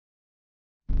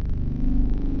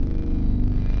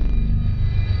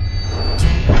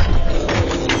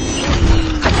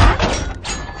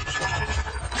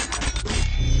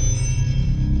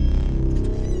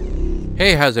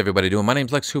Hey, how's everybody doing? My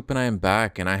name's Coupe and I am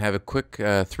back, and I have a quick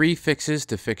 3 fixes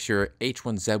to fix your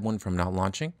H1Z1 from not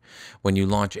launching. When you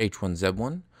launch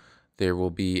H1Z1, there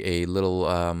will be a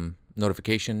little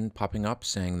notification popping up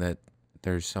saying that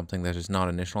there's something that is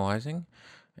not initializing.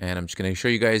 And I'm just going to show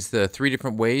you guys the 3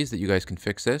 different ways that you guys can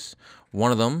fix this.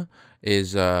 One of them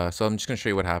is, so I'm just going to show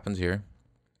you what happens here.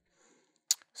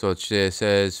 So it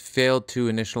says, failed to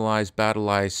initialize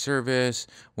BattlEye service,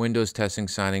 Windows testing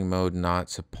signing mode not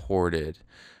supported.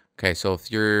 Okay, so if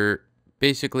you're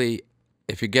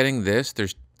getting this,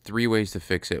 there's 3 ways to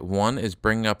fix it. One is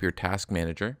bring up your task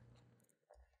manager.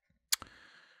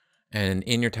 And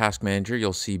in your task manager,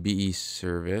 you'll see BE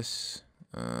service,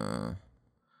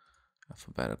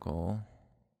 alphabetical.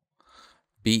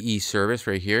 BE service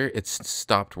right here, it's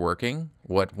stopped working.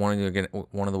 One of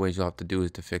the ways you'll have to do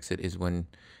is to fix it is when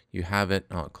you have it.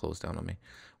 Oh, it closed down on me.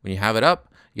 When you have it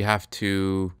up, you have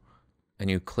to, and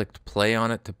you clicked play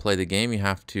on it to play the game. You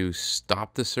have to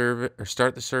stop the service or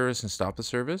start the service and stop the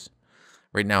service.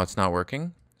 Right now, it's not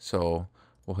working, so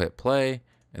we'll hit play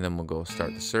and then we'll go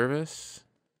start the service.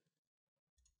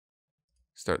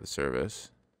 Start the service.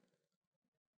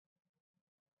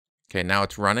 Okay, now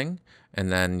it's running, and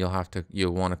then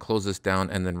you'll want to close this down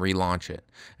and then relaunch it.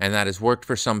 And that has worked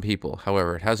for some people.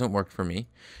 However, it hasn't worked for me.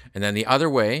 And then the other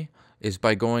way is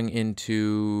by going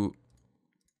into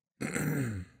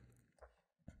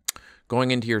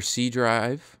your C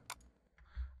drive,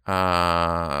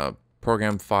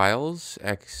 program files,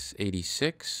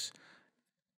 x86.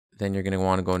 Then you're going to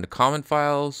want to go into common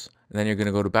files. And then you're going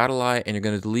to go to BattlEye, and you're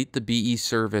going to delete the BE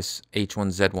service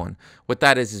H1Z1. What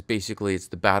that is basically it's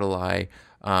the BattlEye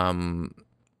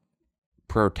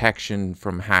protection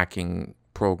from hacking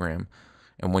program.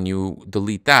 And when you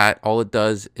delete that, all it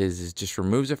does is it just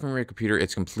removes it from your computer.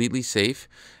 It's completely safe.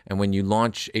 And when you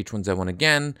launch H1Z1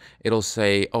 again, it'll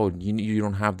say, oh, you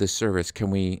don't have this service.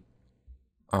 Can we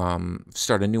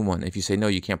start a new one? If you say no,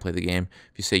 you can't play the game.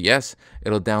 If you say yes,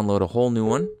 it'll download a whole new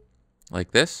one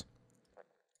like this.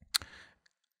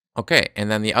 Okay, and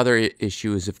then the other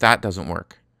issue is if that doesn't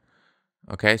work.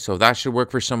 Okay, so that should work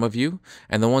for some of you.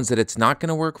 And the ones that it's not going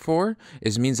to work for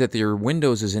means that your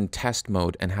Windows is in test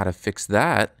mode, and how to fix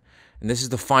that. And this is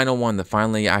the final one that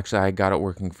finally I got it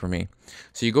working for me.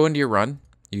 So you go into your run,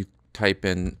 you type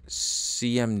in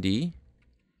CMD,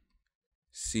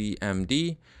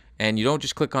 and you don't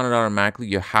just click on it automatically.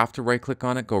 You have to right click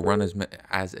on it, go run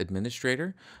as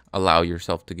administrator, allow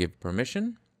yourself to give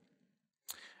permission.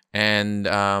 And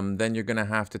then you're going to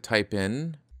have to type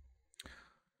in,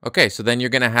 okay, so then you're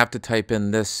going to have to type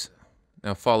in this,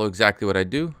 now follow exactly what I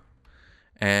do,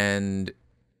 and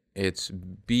it's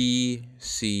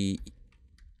BCDEDIT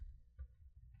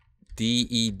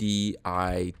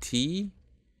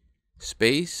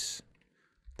space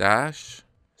dash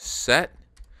set,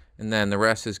 and then the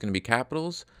rest is going to be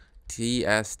capitals,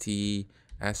 TSTSIGNING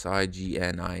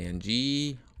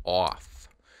off.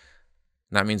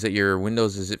 That means that your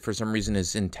Windows for some reason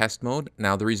is in test mode.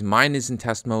 Now, the reason mine is in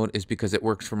test mode is because it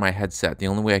works for my headset. The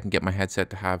only way I can get my headset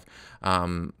to have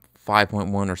 5.1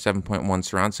 or 7.1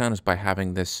 surround sound is by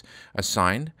having this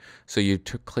assigned. So you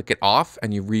click it off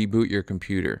and you reboot your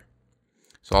computer.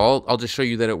 So I'll just show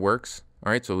you that it works.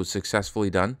 All right, so it was successfully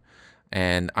done.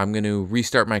 And I'm going to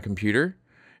restart my computer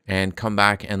and come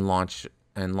back and launch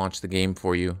the game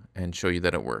for you and show you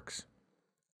that it works.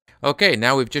 Okay,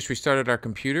 now we've just restarted our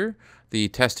computer. The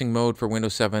testing mode for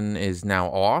Windows 7 is now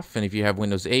off, and if you have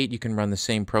Windows 8, you can run the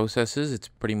same processes. It's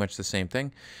pretty much the same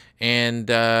thing. And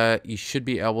you should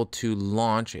be able to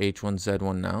launch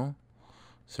H1Z1 now.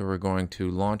 So we're going to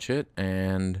launch it,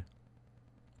 and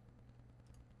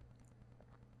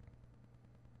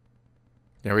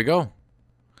there we go.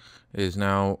 It is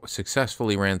now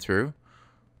successfully ran through,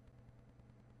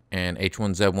 and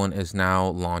H1Z1 is now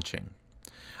launching.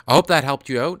 I hope that helped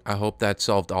you out. I hope that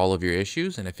solved all of your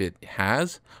issues. And if it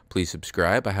has, please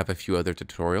subscribe. I have a few other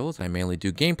tutorials. I mainly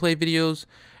do gameplay videos.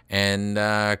 And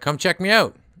come check me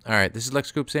out. All right, this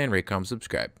is Coupe saying, rate, comment,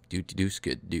 subscribe. Deuce,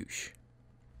 good douche.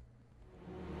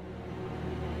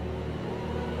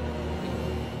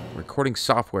 Recording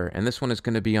software. And this one is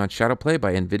going to be on Shadowplay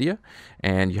by NVIDIA.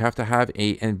 And you have to have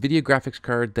a NVIDIA graphics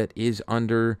card that is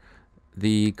under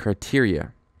the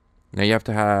criteria. Now you have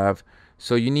to have...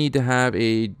 So you need to have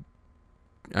a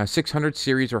 600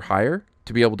 series or higher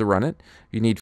to be able to run it. You need